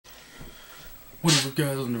What is up,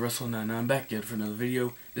 guys? Welcome to Wrestling 99. I'm back again for another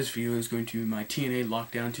video. This video is going to be my TNA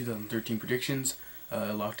Lockdown 2013 predictions.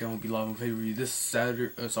 Lockdown will be live on pay-per-view this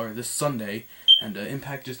Sunday. And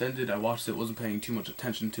Impact just ended. I watched it, wasn't paying too much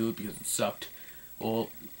attention to it because it sucked. Well,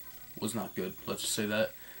 was not good. Let's just say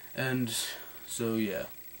that. And so yeah,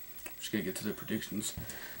 just gonna get to the predictions.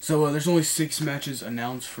 So there's only 6 matches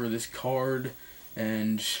announced for this card,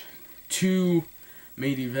 and 2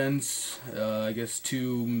 main events, I guess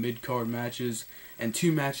 2 mid-card matches, and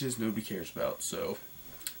 2 matches nobody cares about. So,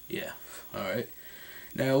 yeah. Alright.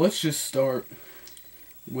 Now, let's just start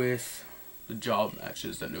with the job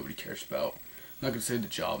matches that nobody cares about. I'm not going to say the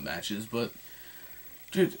job matches, but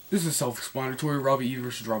dude, this is self-explanatory. Robbie E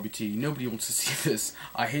versus Robbie T. Nobody wants to see this.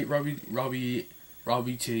 I hate Robbie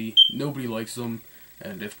T. Nobody likes him,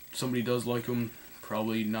 and if somebody does like him,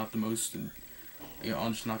 probably not the most,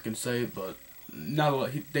 I'm just not going to say it, but not a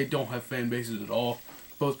lot. They don't have fan bases at all.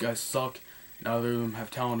 Both guys suck. Neither of them have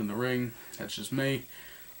talent in the ring. That's just me.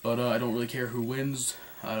 But I don't really care who wins.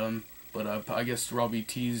 But I guess Robbie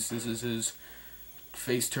T's, this is his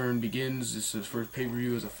face turn begins. This is his first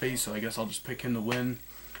pay-per-view as a face, so I guess I'll just pick him to win.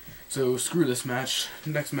 So screw this match.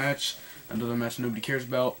 Next match, another match nobody cares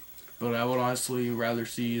about, but I would honestly rather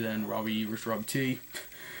see than Robbie E versus Robbie T,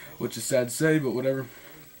 which is sad to say, but whatever.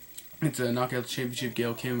 It's a Knockout Championship,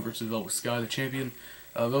 Gail Kim versus Velvet Sky, the champion.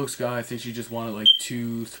 Velvet Sky, I think she just won it like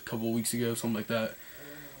a couple weeks ago, something like that,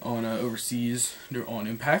 on overseas. They're on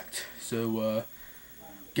Impact. So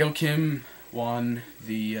Gail Kim won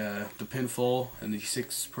the pinfall in the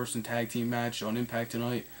 6-person tag team match on Impact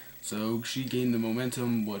tonight. So she gained the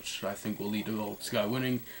momentum, which I think will lead to Velvet Sky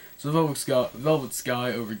winning. So Velvet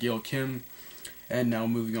Sky over Gail Kim. And now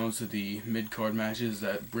moving on to the mid-card matches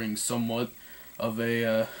that bring somewhat of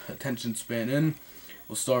a attention span in.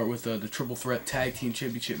 We'll start with the Triple Threat Tag Team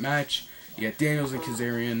Championship match. You got Daniels and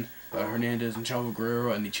Kazarian, Hernandez and Chavo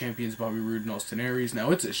Guerrero, and the champions Bobby Roode and Austin Aries. Now,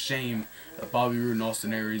 it's a shame that Bobby Roode and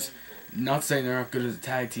Austin Aries, not saying they're not good as a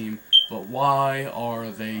tag team, but why are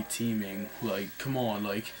they teaming? Like, come on,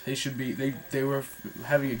 like, they should be, they were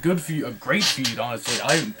having a great feud, honestly.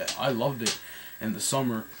 I loved it in the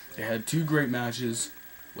summer. They had 2 great matches.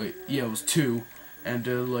 Wait, yeah, it was 2. And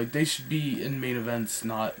like, they should be in main events,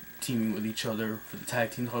 not teaming with each other for the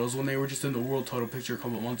tag team titles when they were just in the world title picture a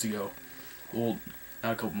couple months ago. Well,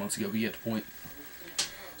 not a couple months ago, but you get the point.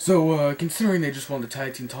 So, considering they just won the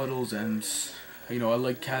tag team titles, and, you know, I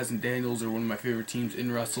like Kaz and Daniels, they're one of my favorite teams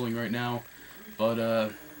in wrestling right now,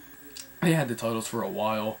 but, they had the titles for a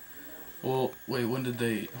while. Well, wait, when did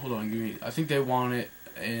they, hold on, I think they won it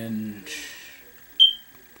in,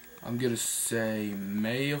 I'm gonna say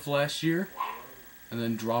May of last year. And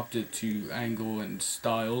then dropped it to Angle and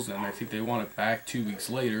Styles, and I think they won it back 2 weeks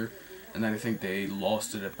later, and then I think they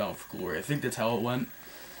lost it at Bound for Glory. I think that's how it went.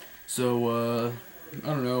 So, I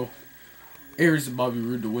don't know. Aries and Bobby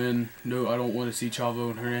Roode to win. No, I don't want to see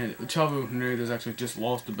Chavo and Hernandez. Chavo and Hernandez actually just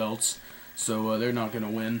lost the belts, so they're not going to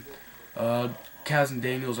win. Kaz and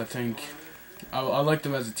Daniels, I think, I like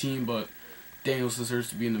them as a team, but Daniels deserves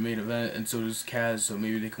to be in the main event, and so does Kaz, so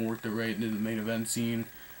maybe they can work their way into the main event scene.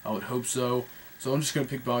 I would hope so. So I'm just going to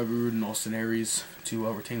pick Bobby Roode and Austin Aries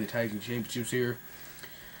to retain the tag team championships here.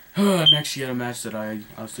 Next, you got a match that I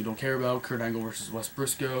honestly don't care about. Kurt Angle versus Wes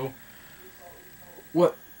Briscoe.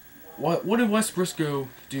 What did Wes Briscoe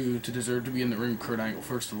do to deserve to be in the ring with Kurt Angle?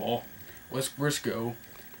 First of all, Wes Briscoe,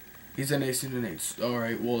 he's an ace in an eights.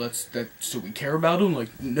 Alright, well, that's so we care about him?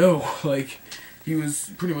 Like, no. Like, he was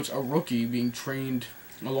pretty much a rookie being trained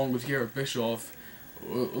along with Garrett Bischoff.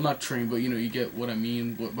 Well, not trained, but, you know, you get what I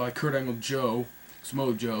mean, by Kurt Angle Joe,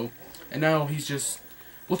 Samoa Joe, and now he's just,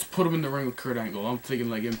 let's put him in the ring with Kurt Angle. I'm thinking,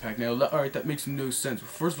 like, Impact now. Alright, that makes no sense.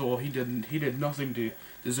 First of all, he did nothing to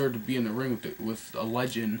deserve to be in the ring with a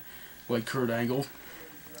legend like Kurt Angle.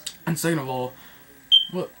 And second of all,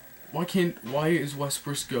 why is Wes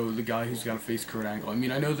Briscoe the guy who's got to face Kurt Angle? I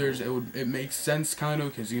mean, I know it makes sense, kind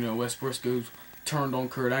of, because, you know, Wes Briscoe turned on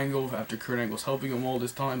Kurt Angle after Kurt Angle's helping him all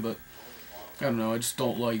this time, but I don't know, I just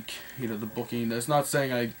don't like, you know, the booking. That's not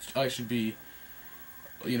saying I should be,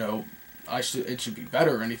 you know, it should be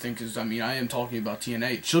better or anything, because, I mean, I am talking about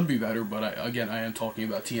TNA. It should be better, but, I am talking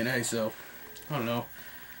about TNA, so, I don't know.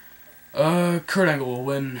 Kurt Angle will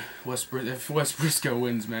win. If Wes Briscoe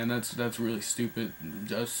wins, man, that's really stupid.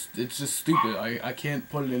 It's just stupid. I can't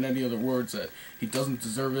put it in any other words that he doesn't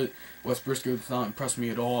deserve it. Wes Briscoe does not impress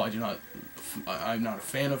me at all. I'm not a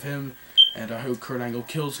fan of him. And I hope Kurt Angle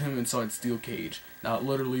kills him inside Steel Cage. Not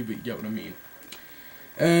literally, but you get what I mean.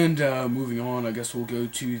 And moving on, I guess we'll go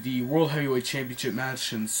to the World Heavyweight Championship match,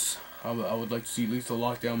 since I would like to see at least a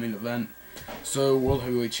Lockdown main event. So, World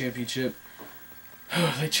Heavyweight Championship.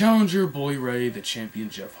 The challenger, Bully Ray, the champion,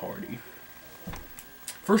 Jeff Hardy.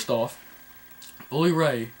 First off, Bully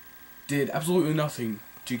Ray did absolutely nothing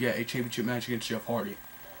to get a championship match against Jeff Hardy.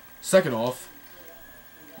 Second off,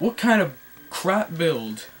 what kind of crap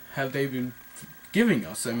build have they been giving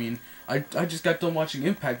us? I mean, I just got done watching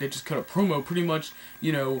Impact. They just cut a promo pretty much,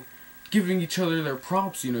 you know, giving each other their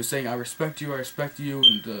props, you know, saying, I respect you,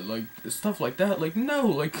 and, like, stuff like that. Like, no,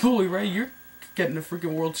 like, Bully Ray, you're getting a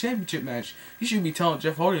freaking world championship match. You should be telling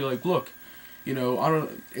Jeff Hardy, like, look, you know,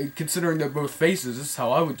 considering they're both faces, this is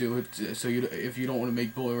how I would do it. So, if you don't want to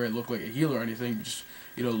make Bully Ray look like a heel or anything, just,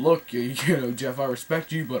 you know, look, you know, Jeff, I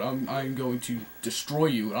respect you, but I'm going to destroy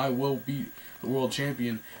you, and I will beat the world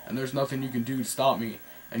champion, and there's nothing you can do to stop me.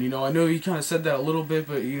 And, you know, I know he kind of said that a little bit,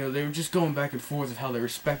 but, you know, they were just going back and forth of how they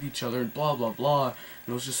respect each other and blah, blah, blah. And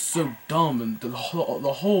it was just so dumb, and the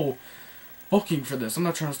whole booking for this. I'm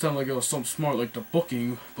not trying to sound like it was something smart like the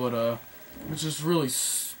booking, but, it was just really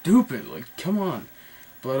stupid. Like, come on.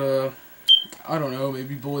 But, I don't know,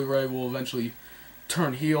 maybe Bully Ray will eventually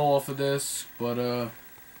turn heel off of this, but,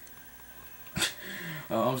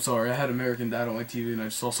 I'm sorry, I had American Dad on my TV and I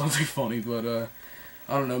just saw something funny, but,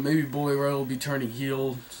 I don't know, maybe Bully Ray will be turning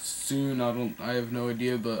heel soon, I have no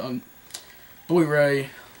idea, but, Bully Ray,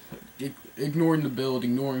 ignoring the build,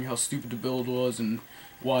 ignoring how stupid the build was, and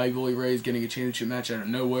why Bully Ray is getting a championship match out of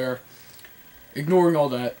nowhere, ignoring all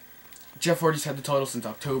that, Jeff Hardy's had the title since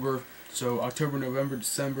October, so October, November,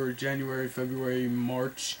 December, January, February,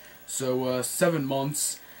 March, so, 7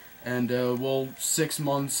 months, and, well, 6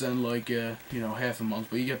 months and, like, you know, half a month,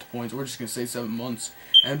 but you get the point. We're just gonna say 7 months.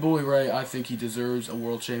 And Bully Ray, I think he deserves a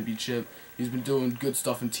world championship. He's been doing good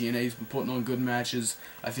stuff in TNA. He's been putting on good matches.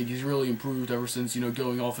 I think he's really improved ever since, you know,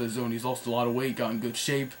 going off his own. He's lost a lot of weight, got in good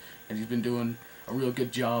shape, and he's been doing a real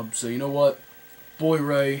good job. So, you know what? Bully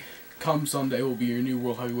Ray, come Sunday, will be your new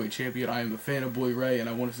World Heavyweight Champion. I am a fan of Bully Ray, and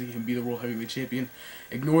I want to see him be the World Heavyweight Champion.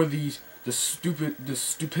 Ignore the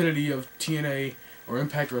stupidity of TNA or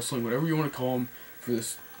Impact Wrestling, whatever you want to call them, for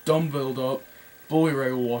this dumb build-up. Bully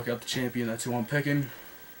Ray will walk out the champion. That's who I'm picking.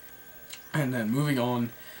 And then moving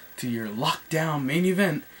on to your Lockdown main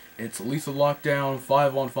event. It's Lethal Lockdown,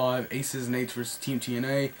 5-on-5, Aces and Eights versus Team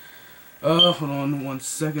TNA. Hold on 1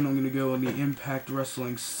 second. I'm going to go on the Impact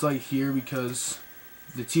Wrestling site here because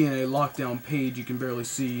the TNA Lockdown page, you can barely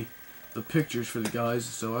see the pictures for the guys,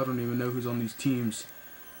 so I don't even know who's on these teams.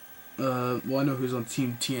 Well, I know who's on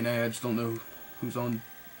Team TNA, I just don't know who's on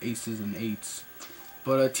Aces and Eights.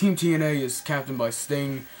 But Team TNA is captained by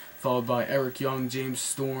Sting, followed by Eric Young, James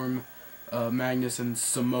Storm, Magnus, and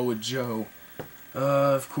Samoa Joe.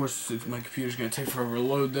 Of course, my computer's going to take forever to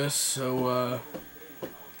load this, so,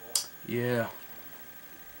 yeah.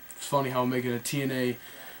 It's funny how I'm making a TNA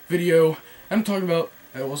video, and I'm talking about,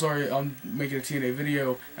 well, sorry, I'm making a TNA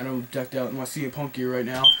video, and I'm decked out in my CM Punk gear right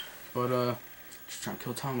now, but, just trying to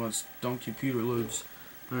kill time while this dumb computer loads.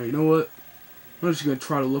 Alright, you know what? I'm just going to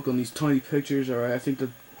try to look on these tiny pictures. Alright, I think the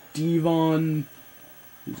Devon...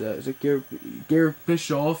 Who's that? Is it Garrett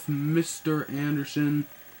Bischoff? Mr. Anderson?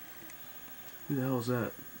 Who the hell is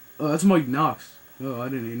that? Oh, that's Mike Knox. Oh, I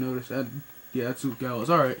didn't even notice that. Yeah, that's who Gallows.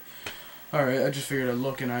 Alright. Alright, I just figured I'd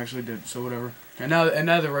look and I actually did, so whatever. And now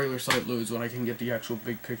the regular site loads when I can get the actual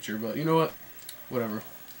big picture, but you know what? Whatever.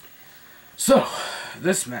 So,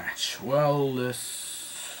 this match. Well,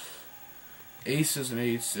 this Aces and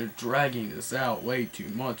Eights, they're dragging this out way too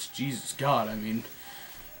much. Jesus God, I mean,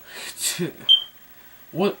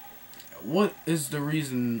 what is the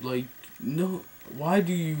reason? Like, no, why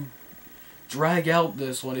do you drag out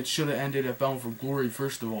this when it should have ended at Bound for Glory,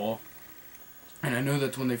 first of all? And I know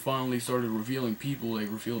that's when they finally started revealing people, they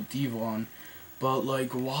revealed Devon, but,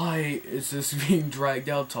 like, why is this being dragged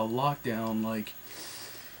out to Lockdown? Like,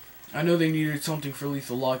 I know they needed something for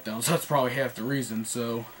Lethal Lockdown, so that's probably half the reason,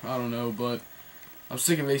 so, I don't know, but I'm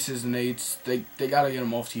sick of Aces and Eights. They gotta get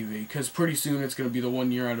them off TV, because pretty soon it's gonna be the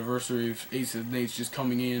 1 year anniversary of Aces and Eights just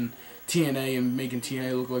coming in, TNA, and making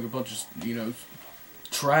TNA look like a bunch of, you know,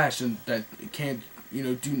 trash, and that can't, you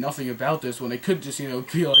know, do nothing about this, when they could just, you know,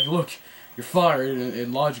 be like, look, you're fired,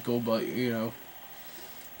 and logical, but, you know,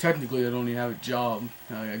 technically they don't even have a job,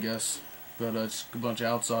 I guess, but it's a bunch of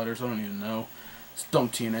outsiders, I don't even know. It's dumb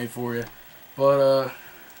TNA for you. But,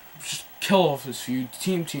 just kill off this feud.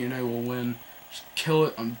 Team TNA will win. Just kill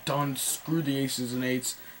it. I'm done. Screw the Aces and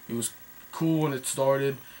Eights. It was cool when it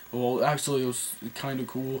started. Well, actually, it was kind of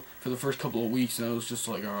cool for the first couple of weeks, and I was just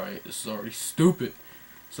like, alright, this is already stupid.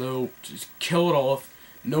 So, just kill it off.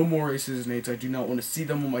 No more Aces and Eights. I do not want to see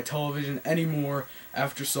them on my television anymore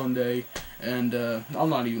after Sunday. And, I'm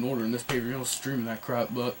not even ordering this pay-per-view. I'm streaming that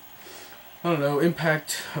crap, but I don't know,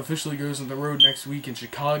 Impact officially goes on the road next week in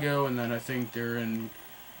Chicago, and then I think they're in,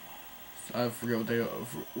 I forget what they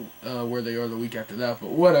where they are the week after that, but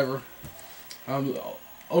whatever.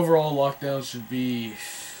 Overall, Lockdown should be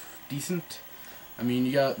decent. I mean,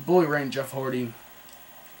 you got Bully Ray and Jeff Hardy.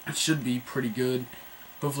 It should be pretty good.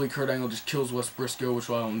 Hopefully Kurt Angle just kills Wes Briscoe, which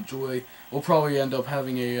I'll enjoy. We'll probably end up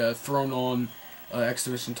having a thrown-on X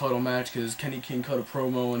Division title match, because Kenny King cut a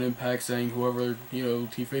promo on Impact saying whoever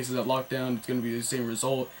he faces at Lockdown, it's going to be the same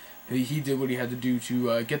result. He did what he had to do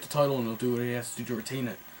to get the title, and he'll do what he has to do to retain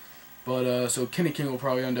it. But so Kenny King will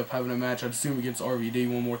probably end up having a match, I'd assume, against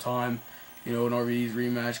RVD one more time. An RVD's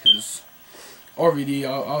rematch, because RVD,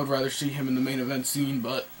 I would rather see him in the main event scene,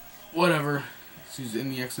 but whatever. He's in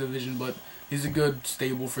the X Division, but he's a good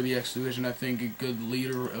stable for the X Division, I think, a good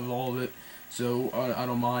leader of all of it, so I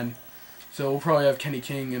don't mind. So we'll probably have Kenny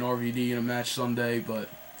King and RVD in a match Sunday,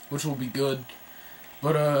 which will be good.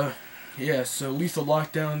 But yeah, so Lethal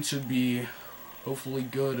Lockdown should be hopefully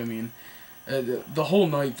good. I mean, the whole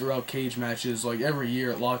night throughout cage matches, like every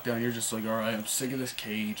year at Lockdown, you're just like, alright, I'm sick of this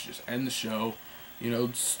cage, just end the show.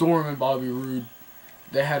 Storm and Bobby Roode,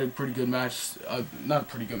 they had a pretty good match, not a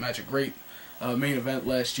pretty good match, a great main event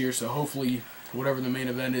last year, so hopefully whatever the main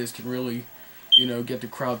event is can really, get the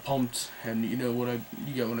crowd pumped, and you get what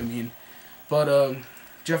I mean. But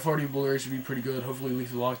Jeff Hardy and Bully Ray should be pretty good. Hopefully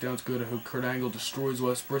Lethal Lockdown's good. I hope Kurt Angle destroys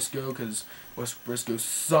Wes Briscoe, because Wes Briscoe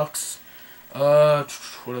sucks.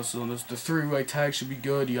 What else is on this? The three-way tag should be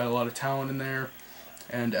good. You got a lot of talent in there.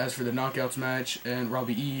 And as for the Knockouts match and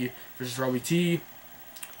Robbie E versus Robbie T,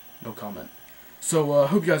 no comment. So I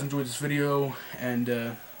hope you guys enjoyed this video,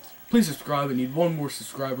 and please subscribe. I need one more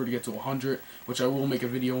subscriber to get to 100, which I will make a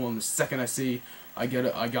video on the second I see I got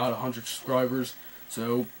 100 subscribers.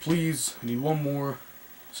 So please, I need one more.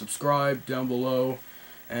 Subscribe down below,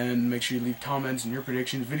 and make sure you leave comments and your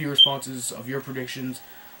predictions, video responses of your predictions.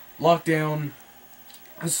 Lockdown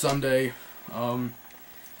is Sunday. I'm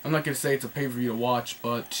not gonna say it's a pay-per-view to watch,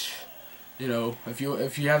 but if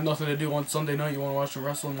you have nothing to do on Sunday night, you want to watch some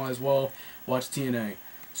wrestling, might as well watch TNA.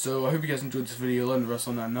 So I hope you guys enjoyed this video. Let me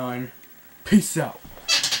wrestle on that 9. Peace out.